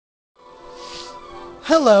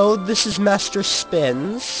Hello, this is Master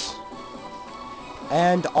Spins.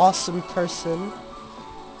 And Awesome Person.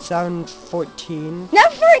 Sound 14.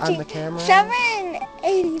 Not 14. On the camera.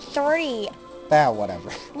 783.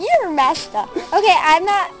 Whatever. You're messed up. Okay, I'm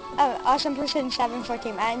not Awesome Person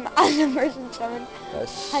 714. I'm Awesome Person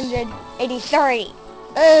 783.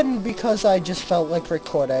 And because I just felt like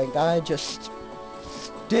recording, I just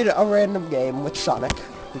did a random game with Sonic.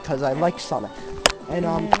 Because I like Sonic. And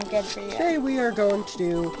good for you. Today we are going to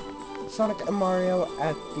do Sonic and Mario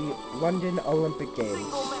at the London Olympic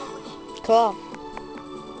Games. Cool.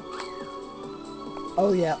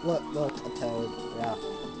 Oh yeah, look, a toad, yeah.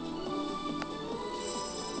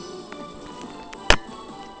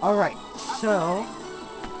 Alright, so,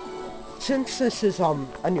 since this is a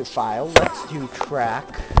new file, let's do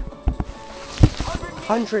track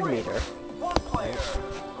 100 meter.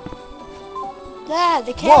 Yeah,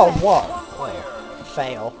 the camera. Whoa.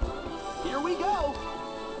 Fail. Here we go.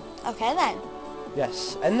 Okay then.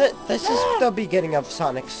 Yes, and this is the beginning of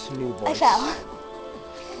Sonic's new voice. I fell.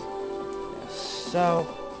 Yes, so,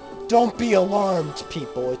 don't be alarmed,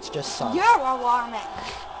 people, it's just Sonic. You're alarming.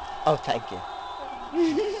 Oh, thank you.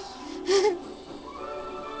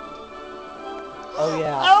 Oh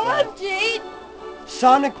yeah. OMG!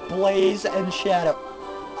 Sonic, Blaze, and Shadow.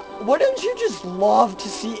 Wouldn't you just love to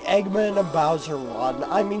see Eggman and Bowser run?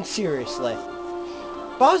 I mean, seriously.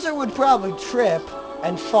 Bowser would probably trip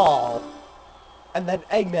and fall, and then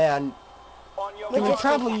Eggman, he would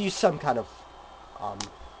probably use some kind of,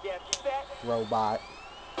 robot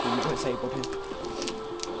he was able to.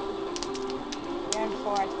 You're in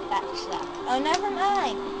fourth. That's that. Oh, never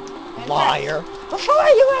mind. Liar. Before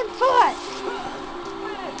you were in fourth.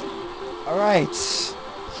 Alright.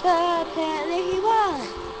 So apparently he won.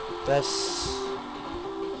 This...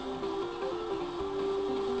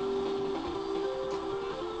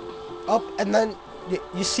 Oh, and then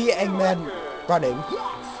you see Eggman running.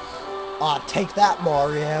 Take that,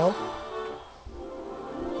 Mario.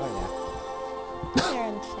 Oh, yeah. You're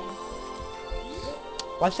insane.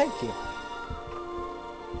 Why, thank you.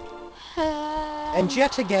 And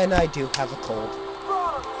yet again, I do have a cold.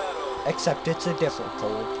 Except it's a different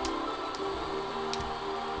cold.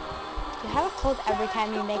 You have a cold every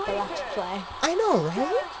time you make a Let's Play. I know,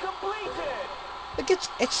 right? Like,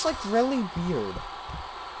 it's like really weird.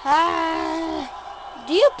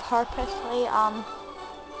 Do you purposely,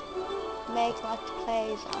 make Let's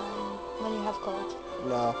Plays, when you have colds?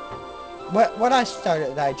 No. When I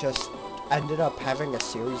started, I just ended up having a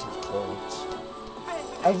series of colds.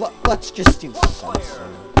 Let's just do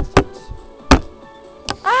fencing.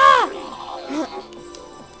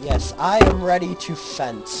 Yes, I am ready to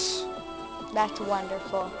fence. That's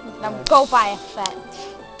wonderful. Now Yes. go buy a fence.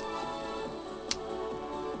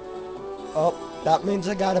 Oh, that means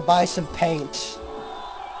I gotta buy some paint.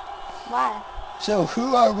 Why? So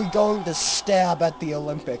who are we going to stab at the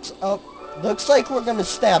Olympics? Oh, looks like we're gonna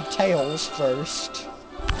stab Tails first.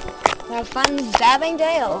 Have fun stabbing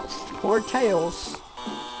Tails. Poor Tails.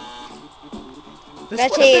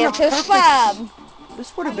 Let's see, it's his fun.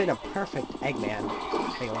 This would have been a perfect Eggman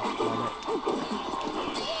fail moment.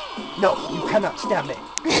 No, you cannot stab me.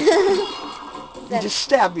 You just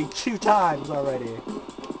stabbed me 2 times already.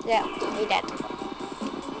 Yeah, he did.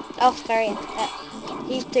 Oh, sorry.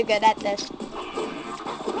 He's too good at this.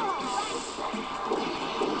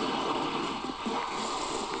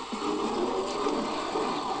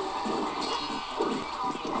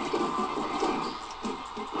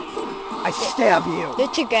 I stab you.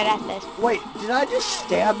 You're too good at this. Wait, did I just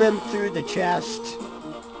stab him through the chest?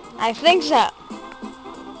 I think so.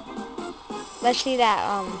 Let's see that,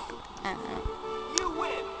 I don't know. You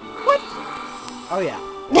win. What? Oh yeah.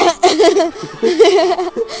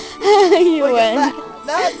 You Look, win.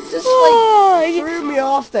 That just Oh, like threw me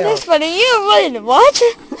off there. That's funny. You win. What?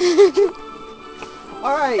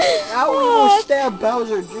 Alright, now we will stab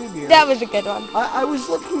Bowser Jr. That was a good one. I was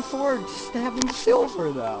looking forward to stabbing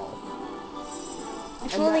Silver though.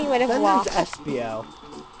 If only you would have then walked. there's Espio.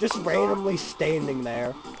 Just randomly standing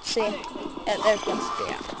there. See, there's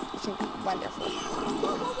Espio. Isn't that wonderful?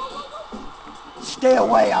 Stay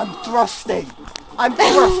away, I'm thrusting. I'm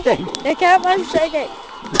thrusting. They kept on saying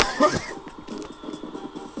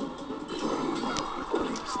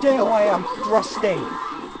Stay away, I'm thrusting.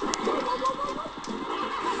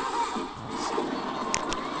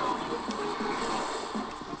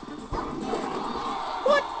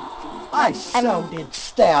 What? I did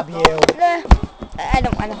stab you. I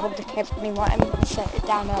don't want to hold the cable anymore. I'm going to set it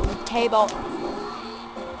down on the table.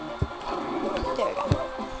 There we go.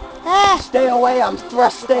 Stay away, I'm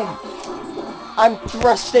thrusting. I'm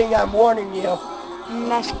thrusting, I'm warning you.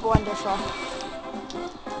 That's wonderful.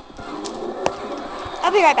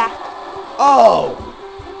 I'll be right back. Oh!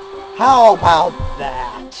 How about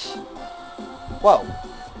that? Whoa.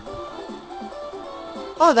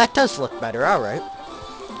 Oh, that does look better, alright.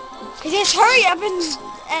 Just hurry up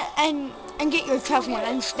and get your trophy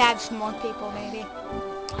and stab some more people, maybe.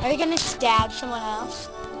 Are you gonna stab someone else?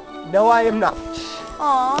 No, I am not.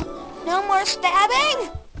 Aw, no more stabbing?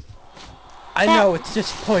 I know, it's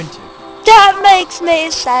disappointing. That makes me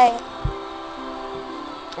sad.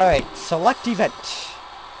 Alright, select event.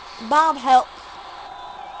 Bob, help.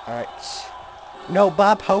 Alright. No,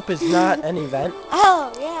 Bob Hope is not an event.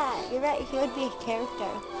 Oh, yeah, you're right. He would be a character.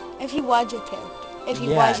 If he was a character. If he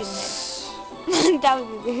wasn't it. That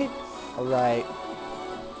would be weird. Alright.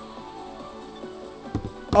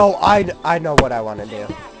 Oh, I know what I want to do.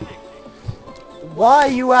 Why,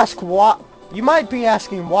 you ask, why? You might be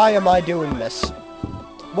asking, why am I doing this?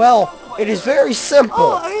 Well, it is very simple.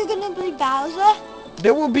 Oh, are you gonna be Bowser?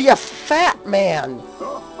 There will be a fat man.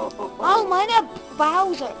 Oh, why not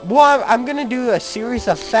Bowser? Well, I'm gonna do a series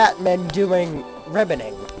of fat men doing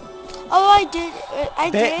ribboning. Oh, I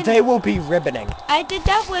did. They will be ribboning. I did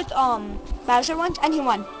that with, Bowser once, and he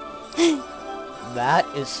won. That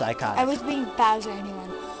is psychotic. I was being Bowser, and he won.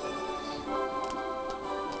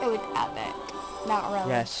 It was epic. Not really.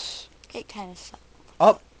 Yes. It kind of sucked.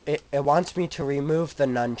 Oh, it wants me to remove the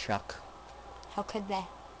nunchuck. How could they?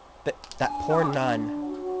 That poor nun.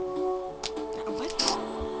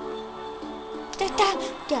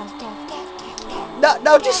 What?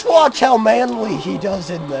 No, just watch how manly he does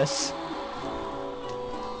in this.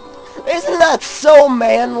 Isn't that so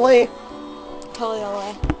manly?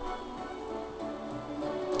 Totally.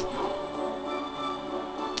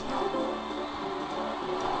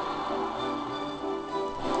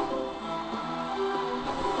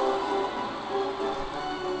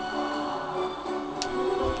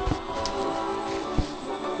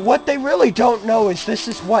 What they really don't know is this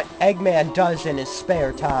is what Eggman does in his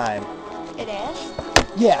spare time. It is?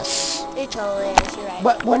 Yes. It totally is, you're right.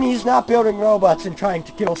 But when he's not building robots and trying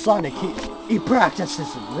to kill Sonic, he practices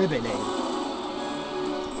ribboning.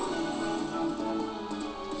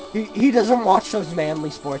 He doesn't watch those manly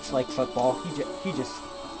sports like football. He just,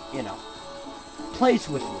 you know, plays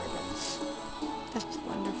with ribbons. That's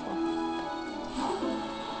wonderful.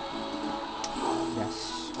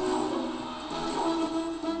 Yes.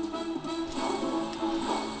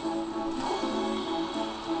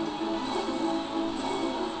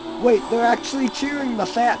 Wait, they're actually cheering the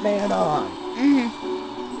fat man on.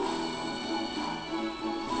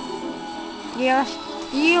 Yeah,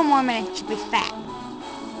 few more minutes to be fat.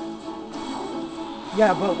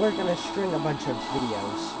 Yeah, but we're gonna string a bunch of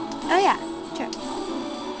videos. Oh yeah, sure.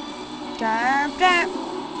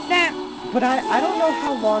 But I don't know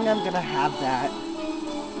how long I'm gonna have that.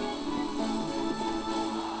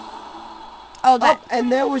 Oh, that. Oh,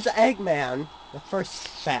 and there was Eggman, the first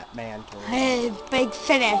fat man to win. His big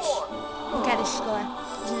finish. Look at his score.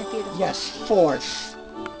 Isn't it beautiful? Yes, fourth.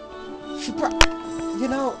 You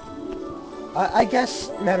know, I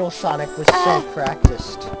guess Metal Sonic was so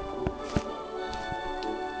practiced.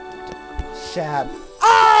 Sad.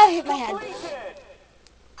 Ah, I hit my head.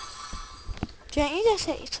 Can't you just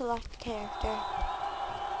hit select character?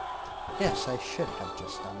 Yes, I should have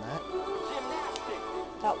just done that.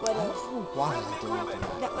 That would I have. don't know why I didn't do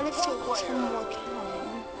that. That would have saved us some more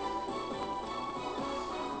time.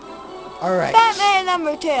 Alright. Batman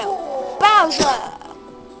number 2, Bowser.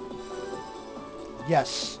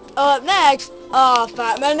 Yes. Up next,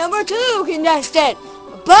 Batman number 2 contestant,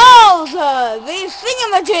 Bowser the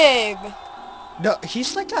Thingamajig. No,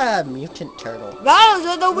 he's like a mutant turtle.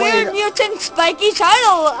 Bowser the Wait weird a- mutant spiky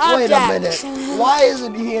turtle Wait object. a minute. Why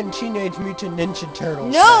isn't he in Teenage Mutant Ninja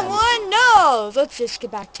Turtles? No then? one knows. Let's just get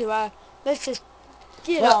back to let's just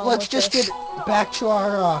get on Let's with just this. get back to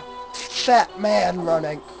our fat man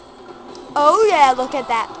running. Oh yeah, look at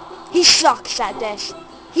that. He sucks at this.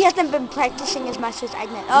 He hasn't been practicing as much as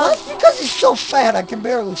Eggman. Well, Oh, that's because he's so fat I can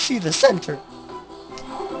barely see the center.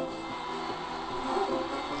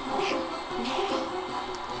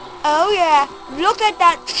 oh yeah, look at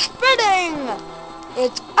that spinning.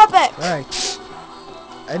 It's epic. Right.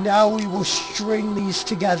 And now we will string these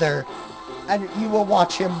together, and you will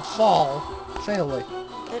watch him fall, failing.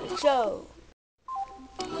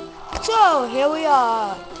 So here we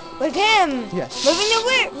are with him. Yes. Moving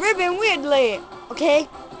the ribbon weirdly. Okay,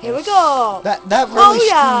 here we go. That really Oh,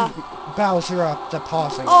 yeah. screwed Bowser up, the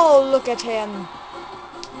pausing. Oh, look at him.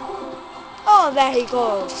 Oh, there he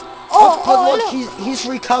goes. Oh, but oh, look, he's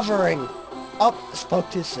recovering. Up, spoke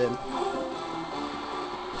too soon.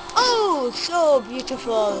 Oh, so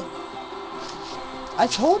beautiful. I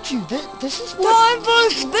told you, this is what... Time for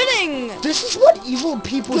spinning! This is what evil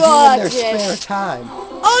people do in their spare Gorgeous. time.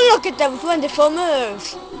 Oh, look at those wonderful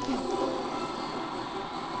moves!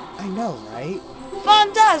 I know, right?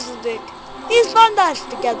 Fantastic! He's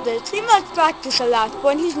fantastic at this. He must practice a lot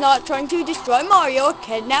when he's not trying to destroy Mario or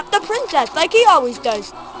kidnap the princess like he always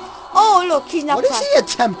does. Oh, look, he's not What is he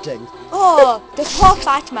attempting? Oh, the poor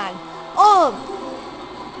fat man. Oh,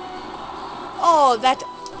 oh.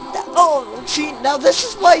 See, now this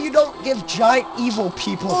is why you don't give giant evil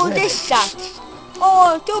people Oh, ribbons. this sucks.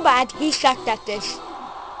 Oh, too bad. He sucked at this.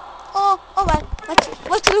 Oh well.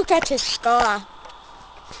 Let's look at his scar.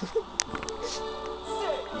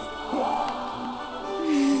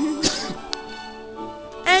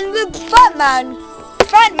 And the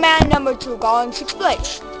Fat Man number 2 got in 6th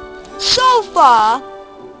place. So far,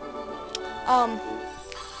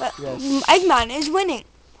 Yes. Eggman is winning.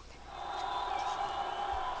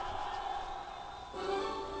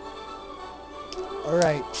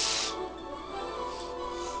 Alright.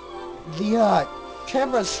 The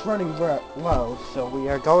camera's running low, so we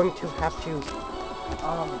are going to have to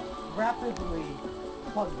rapidly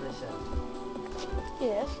plug this in.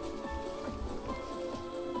 Yes.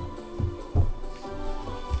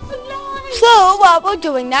 So while we're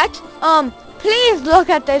doing that, please look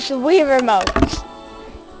at this Wii remote.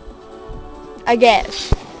 I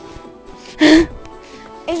guess.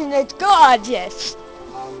 Isn't it gorgeous?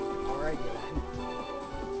 Alrighty then.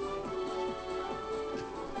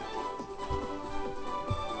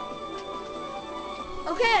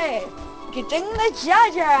 Okay, getting the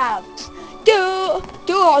charger out.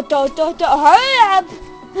 Hurry up.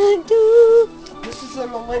 This is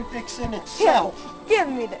an Olympics in itself. Give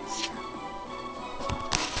me this.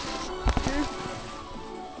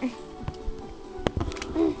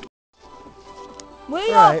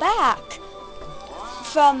 We are back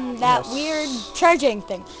from that weird charging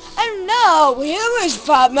thing. And now here is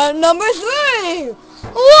Fat Man number 3!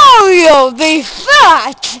 Wario the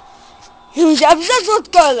Fat! Who's obsessed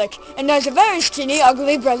with garlic and has a very skinny,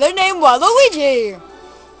 ugly brother named Waluigi.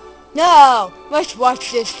 Now, let's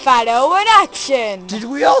watch this fatto in action. Did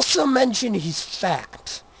we also mention he's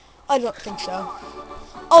fat? I don't think so.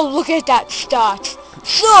 Oh, look at that start.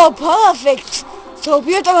 So perfect. So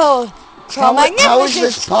beautiful. So magnificent. How is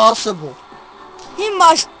this possible? He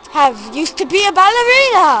must have used to be a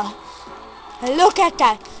ballerina. And look at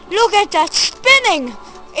that. Look at that spinning.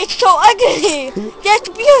 It's so ugly, yet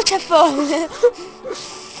beautiful.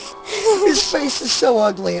 His face is so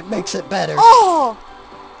ugly, it makes it better. Oh,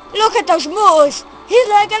 look at those moves. He's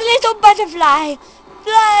like a little butterfly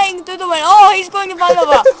flying through the wind. Oh, he's going to fall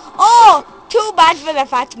over. Oh, too bad for the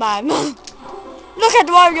fat man. Look at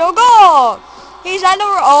Wario go. He's under.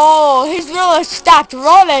 Oh, his roller stopped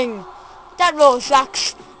rolling. That roll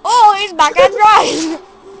sucks. Oh, he's back on drive.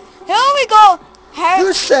 Here we go.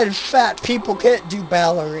 Who said fat people can't do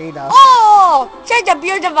ballerina? Oh, such a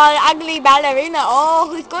beautiful, ugly ballerina.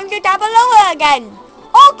 Oh, he's going to topple over again.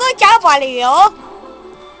 Oh, good job, Wario.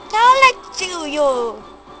 Now let's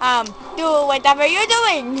do whatever you're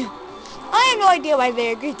doing. I have no idea why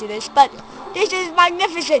they agreed to this, but this is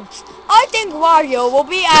magnificent. I think Wario will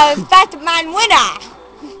be a Fat Man winner.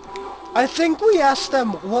 I think we asked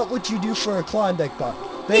them, what would you do for a Klondike bar?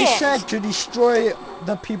 They said to destroy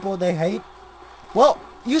the people they hate. Well,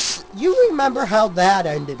 you remember how that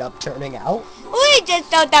ended up turning out? We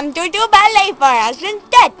just told them to do ballet for us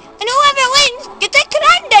instead. And whoever wins gets a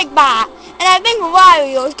Klondike bar. And I think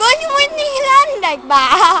Wario is going to win the Klondike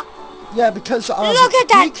bar. Yeah, because look at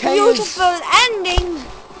that DK beautiful ending.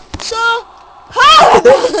 So hard.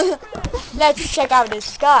 Let's check out his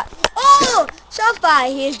scar. Oh, so far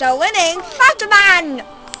he's the winning Fat Man.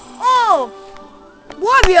 Oh,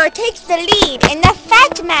 Wario takes the lead in the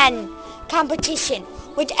Fat Man competition,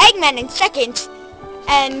 with Eggman in second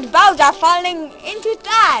and Bowser falling into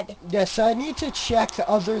third. Yes, I need to check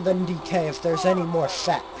other than DK if there's any more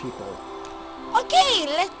fat people. Okay,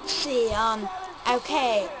 let's see.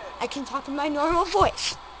 Okay, I can talk in my normal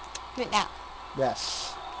voice right now.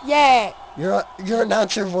 Yes. Yeah. Your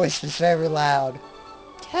announcer voice is very loud.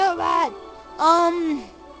 Too bad.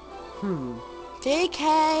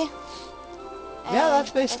 DK. Yeah,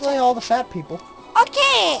 that's basically all the fat people.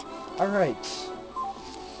 Okay. Alright.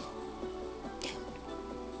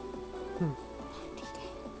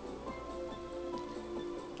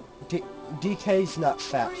 DK's not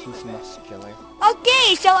fat, he's muscular.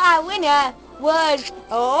 Okay, so our winner was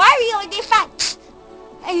Wario the Fat.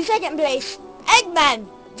 In second place, Eggman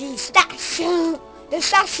the Stash, the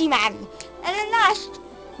Sassy Man. And then last,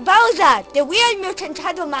 Bowser, the weird mutant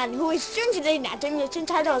turtle man who is strangely not in mutant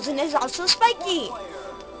turtles and is also spiky.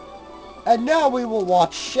 And now we will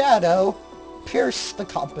watch Shadow pierce the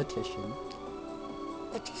competition.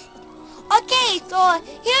 Okay, so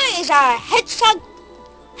here is our hedgehog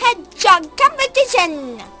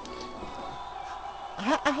competition.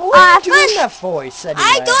 How are you doing first, that voice anyway?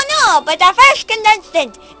 I don't know, but our first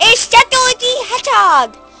contestant is Shadow the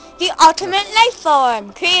Hedgehog, the ultimate life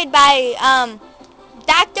form created by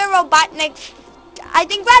Dr. Robotnik's, I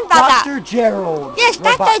think, grandfather. Dr. Gerald. Yes,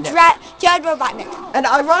 Robotnik. Dr. Gerald Robotnik. And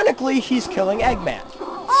ironically, he's killing Eggman.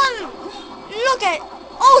 Look at,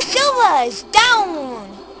 Silver is down.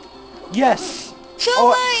 Yes.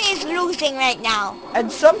 Silver is losing right now.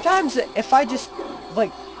 And sometimes if I just,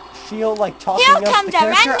 like, feel like talking Here as the comes a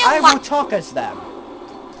character, random I will one. talk as them.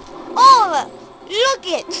 Oh, look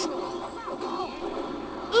it.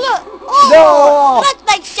 Look. No. Look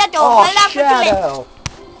like Shadow. Oh, fell off a cliff. Shadow.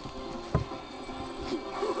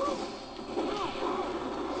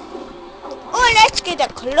 Oh, let's get a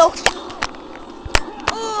close-up.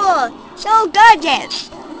 Oh, so gorgeous.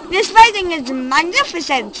 This fighting is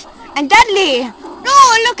magnificent and deadly.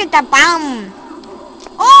 No, look at the bomb.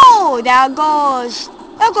 Oh, there goes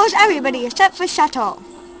everybody except for Shadow.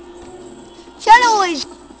 Shadow is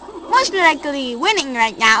most likely winning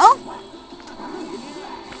right now.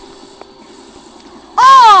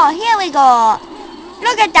 Oh, here we go.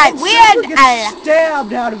 Look at that And weird Shadow gets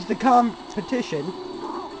stabbed out of the competition.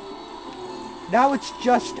 Now it's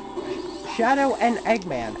just Shadow and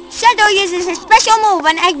Eggman. Shadow uses his special move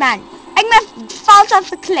on Eggman. Eggman falls off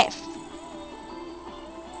the cliff.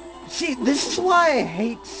 See, this is why I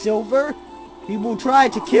hate Silver. He will try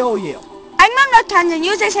to kill you. Eggman returns and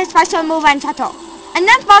uses his special move on Shadow, and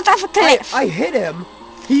then falls off a cliff. I hit him.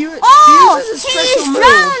 He uses his he's special move.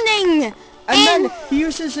 drowning! And then he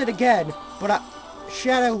uses it again, but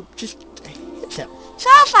Shadow just hits him. So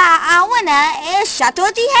far, our winner is Shadow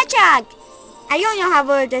the Hedgehog. I don't know how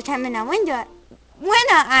we'll determine a winner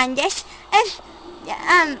on this. If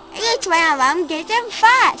each one of them gets in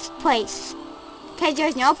first place, because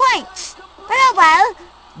there's no points. But oh well.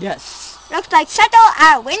 Yes. Looks like Shadow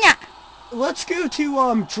our winner. Let's go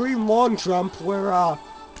to Dream Long Jump where our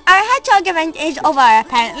Hedgehog event is over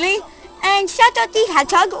apparently, and Shadow the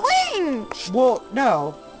Hedgehog wins. Well,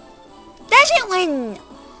 no. Doesn't win.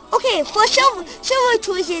 Okay, for Silver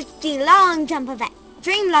chooses the long jump event.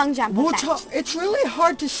 Dream long jump event. It's really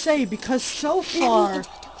hard to say because so far...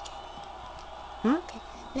 Okay,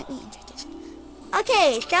 let me introduce.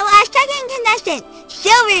 Okay, so our second contestant,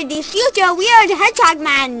 Silver, the future weird hedgehog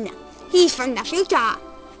man. He's from the future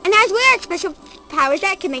and has weird special powers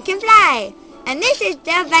that can make him fly. And this is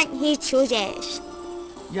the event he chooses.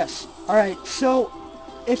 Yes. Alright, so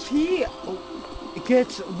if he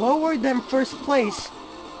gets lower than first place,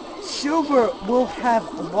 Silver will have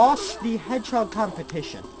lost the hedgehog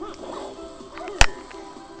competition.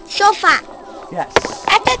 So far. Yes.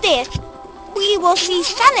 After this, we will see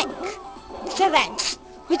Sonic's events,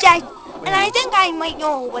 and I think I might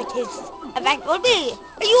know what his event will be.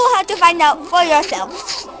 But you will have to find out for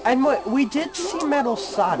yourselves. And we did see Metal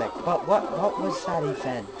Sonic, but what was that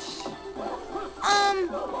event?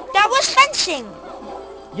 That was fencing.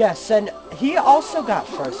 Yes, and he also got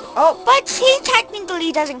first. Oh, but he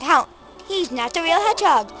technically doesn't count. He's not the real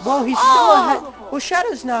hedgehog. Well, he's still well,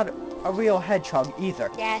 Shadow's not a real hedgehog either.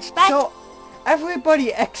 Yes, but so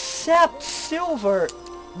everybody except Silver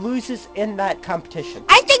loses in that competition.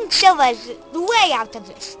 I think Silver's way out of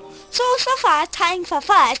this. So far, tying for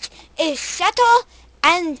first is Shadow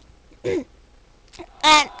and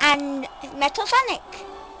and Metal Sonic.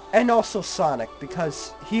 And also Sonic,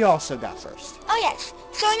 because he also got first. Oh yes.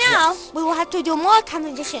 So now we will have to do more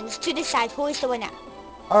competitions to decide who is the winner.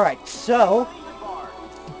 Alright, so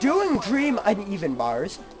doing Dream Uneven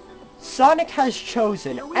Bars, Sonic has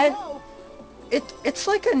chosen, and it's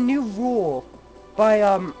like a new rule by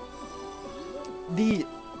the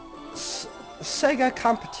Sega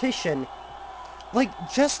competition, like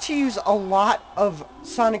just to use a lot of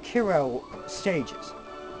Sonic Hero stages.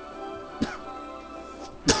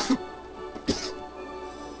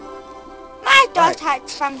 My throat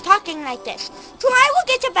hurts from talking like this, so I will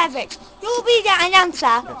get a beverage. You will be the announcer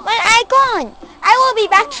when I gone. I will be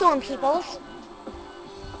back soon, people.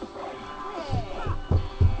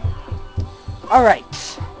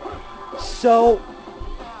 Alright, so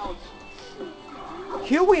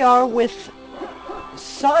here we are with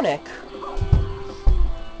Sonic,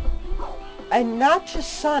 and not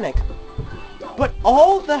just Sonic, but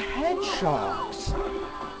all the hedgehogs.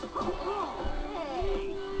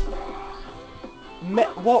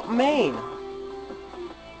 Maine.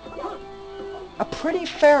 A pretty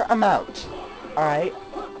fair amount, alright?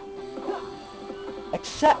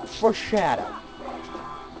 Except for Shadow.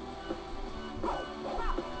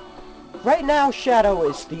 Right now, Shadow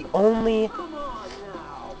is the only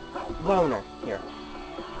loner here.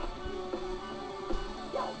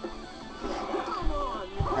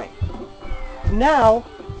 Right. Now,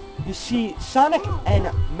 you see Sonic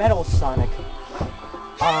and Metal Sonic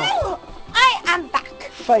Hello! I am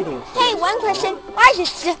back. fighting. Hey, one question. Why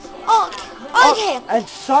is this? Oh, okay. And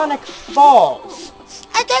Sonic falls.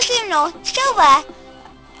 Just so you know, Silver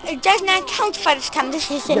does not count for this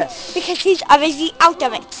competition Yes. because he's obviously out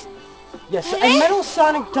of it. Yes, and Metal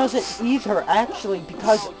Sonic doesn't either, actually,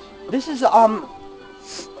 because this is,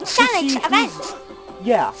 Sonic's event.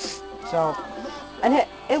 Yeah, so, and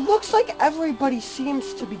it looks like everybody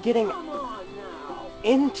seems to be getting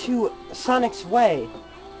into Sonic's way,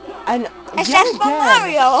 and Except for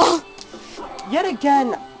Mario. Yet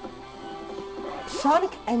again,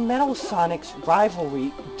 Sonic and Metal Sonic's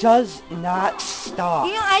rivalry does not stop.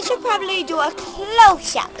 You know, I should probably do a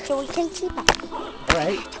close-up so we can see that.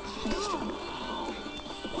 Right?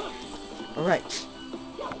 Alright.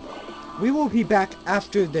 We will be back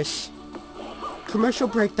after this commercial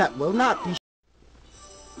break that will not be.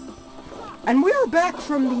 And we are back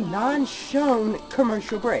from the non-shown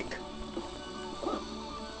commercial break.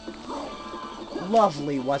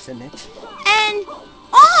 Lovely, wasn't it? And,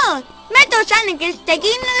 Metal Sonic is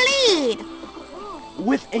taking the lead.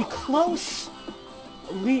 With a close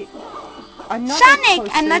lead.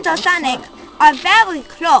 Sonic and Metal Sonic are very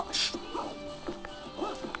close.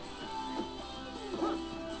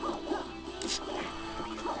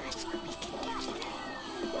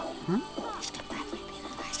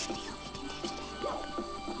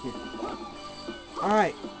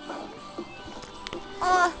 Alright.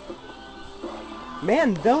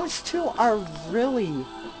 Man, those two are really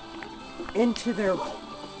into their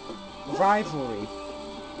rivalry.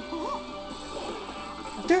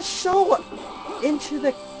 They're so into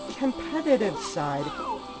the competitive side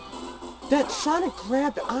that Sonic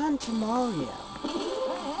grabbed onto Mario.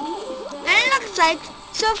 And it looks like,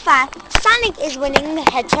 so far, Sonic is winning the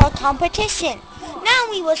Hedgehog competition. Now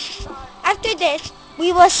we will, after this,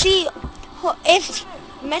 we will see if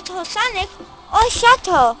Metal Sonic or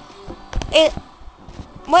Shadow,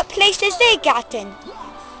 what places they got in.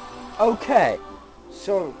 Okay,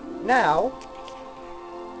 so now...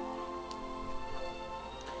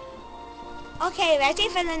 Okay, ready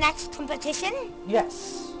for the next competition?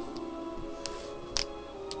 Yes.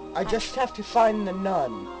 I just have to find the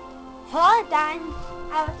nun. Hold on.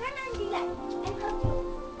 I will turn on the light and help you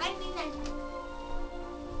find the nun.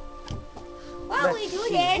 While we Let's do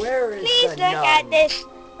see, this, where is please the look nun? at this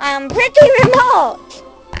pretty remote.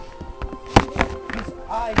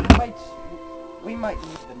 We might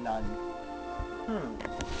need the nun.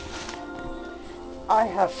 I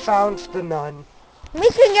have found the nun. We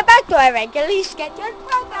can get back to our regularly scheduled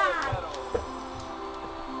program.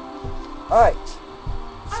 Alright.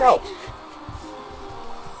 So.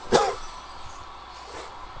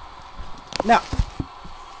 Now.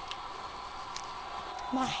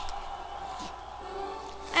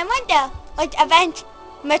 I wonder what event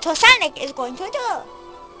Metal Sonic is going to do.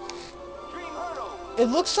 It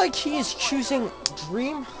looks like he is choosing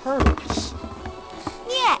Dream Hurdles.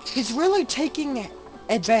 Yes. He's really taking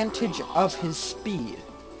advantage of his speed.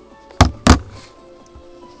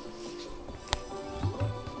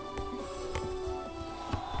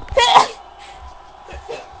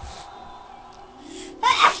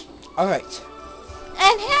 Alright.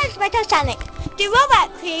 And here's Metal Sonic, the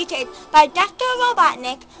robot created by Dr.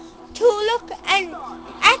 Robotnik to look and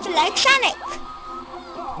act like Sonic.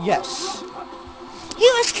 Yes. He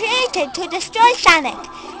was created to destroy Sonic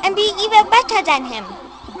and be even better than him.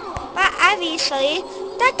 But obviously,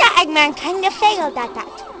 Dr. Eggman kind of failed at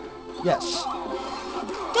that. Yes.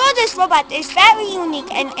 Though this robot is very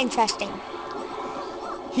unique and interesting.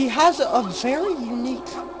 He has a very unique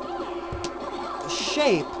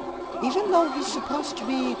shape, even though he's supposed to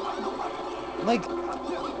be like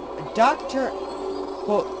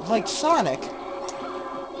like Sonic.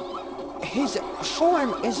 His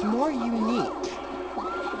form is more unique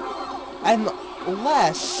and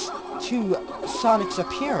less to Sonic's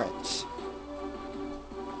appearance.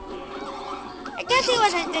 I guess he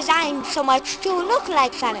wasn't designed so much to look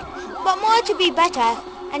like Sonic, but more to be better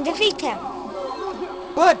and defeat him.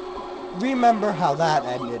 But remember how that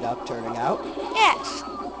ended up turning out. Yes.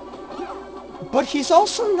 But he's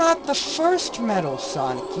also not the first Metal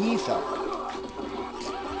Sonic either.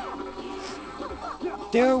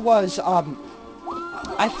 There was,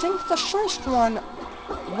 I think the first one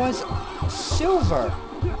was silver,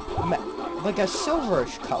 like a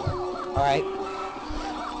silverish color, alright?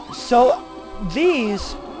 So,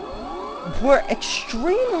 these were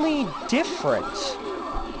extremely different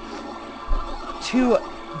to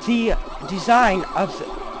the design of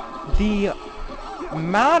the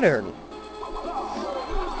modern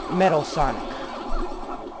Metal Sonic,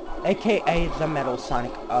 aka the Metal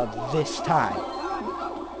Sonic of this time.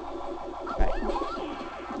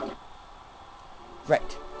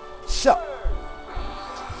 Right. So.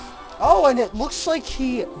 Oh, and it looks like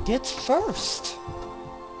he gets first.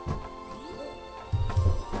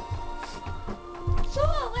 So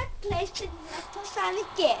what place did Metal Sonic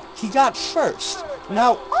get? He got first.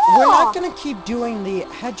 Now, we're not going to keep doing the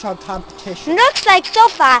hedgehog competition. Looks like so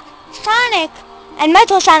far, Sonic and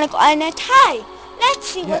Metal Sonic are in a tie. Let's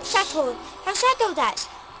see how Shadow does.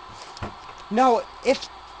 Now, if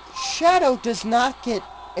Shadow does not get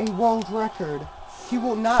a world record, he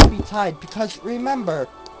will not be tied, because remember,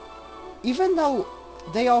 even though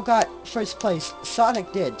they all got first place,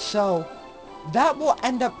 Sonic did, so that will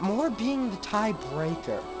end up more being the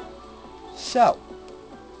tiebreaker. So,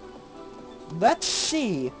 let's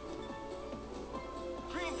see.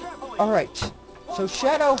 Alright, so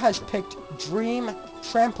Shadow has picked Dream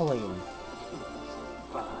Trampoline.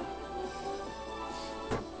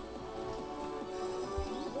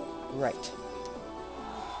 Right.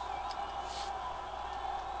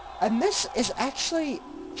 And this is actually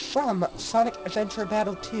from Sonic Adventure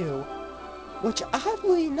Battle 2, which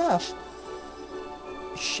oddly enough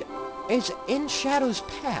is in Shadow's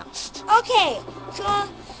past. Okay, so our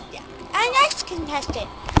next contestant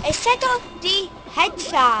is Shadow the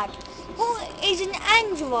Hedgehog, who is an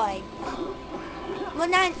android. Well,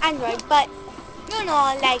 not an android, but, you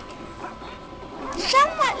know, like,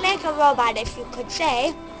 somewhat like a robot, if you could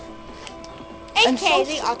say. aka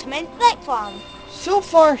the ultimate light form. So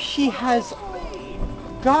far, he has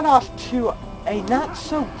got off to a not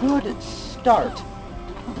so good start,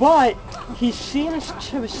 but he seems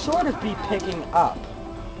to sort of be picking up.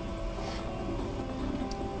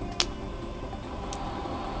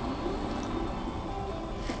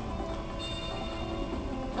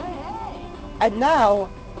 And now,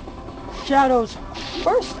 Shadow's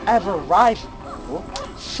first ever rival,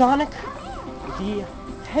 Sonic the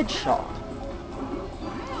Hedgehog.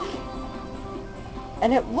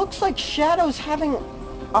 And it looks like Shadow's having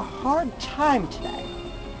a hard time today.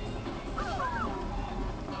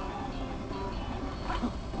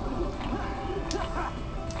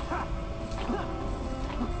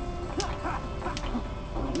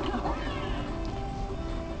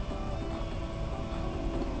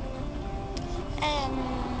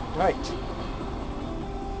 Right.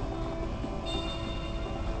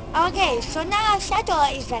 Okay, so now Shadow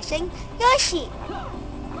is dressing Yoshi.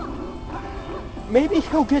 Maybe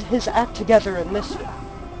he'll get his act together in this one.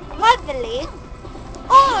 Hopefully.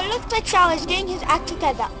 Oh, it looks like Shadow is getting his act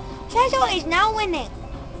together. Shadow is now winning.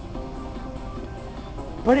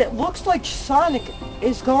 But it looks like Sonic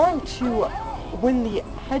is going to win the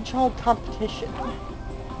Hedgehog competition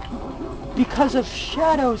because of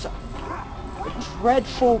Shadow's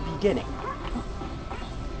dreadful beginning.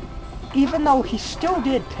 Even though he still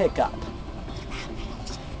did pick up.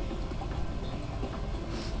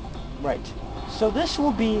 Right. So this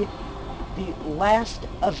will be the last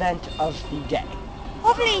event of the day.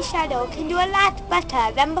 Hopefully Shadow can do a lot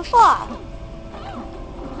better than before.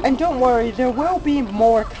 And don't worry, there will be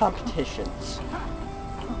more competitions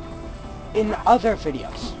in other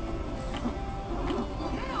videos.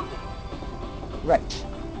 Right.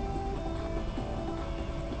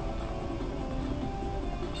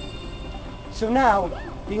 So now,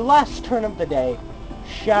 the last turn of the day,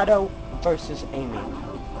 Shadow versus Amy.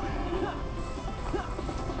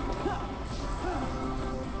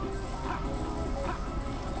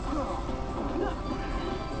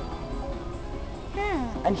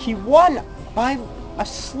 And he won by a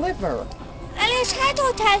sliver. And it's hard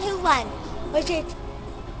to tell who won. Was it...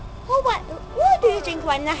 Who won? Who do you think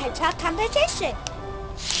won the Hedgehog competition?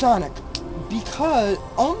 Sonic.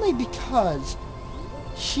 Only because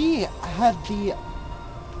he had the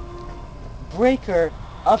breaker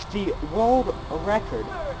of the world record,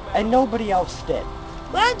 and nobody else did.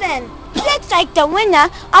 Well then, looks like the winner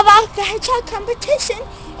of our Hedgehog competition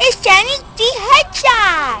is Danny the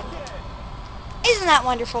Hedgehog! Isn't that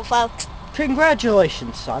wonderful, folks?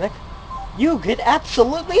 Congratulations, Sonic. You get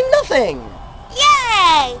absolutely nothing!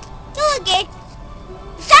 Yay! You'll get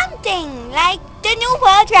something, like the new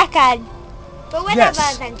world record. For whatever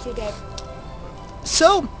event you did.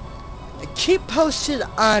 So, keep posted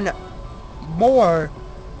on more,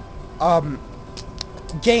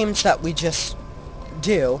 games that we just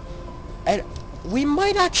do. And we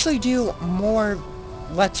might actually do more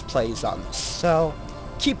Let's Plays on this. So,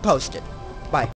 keep posted.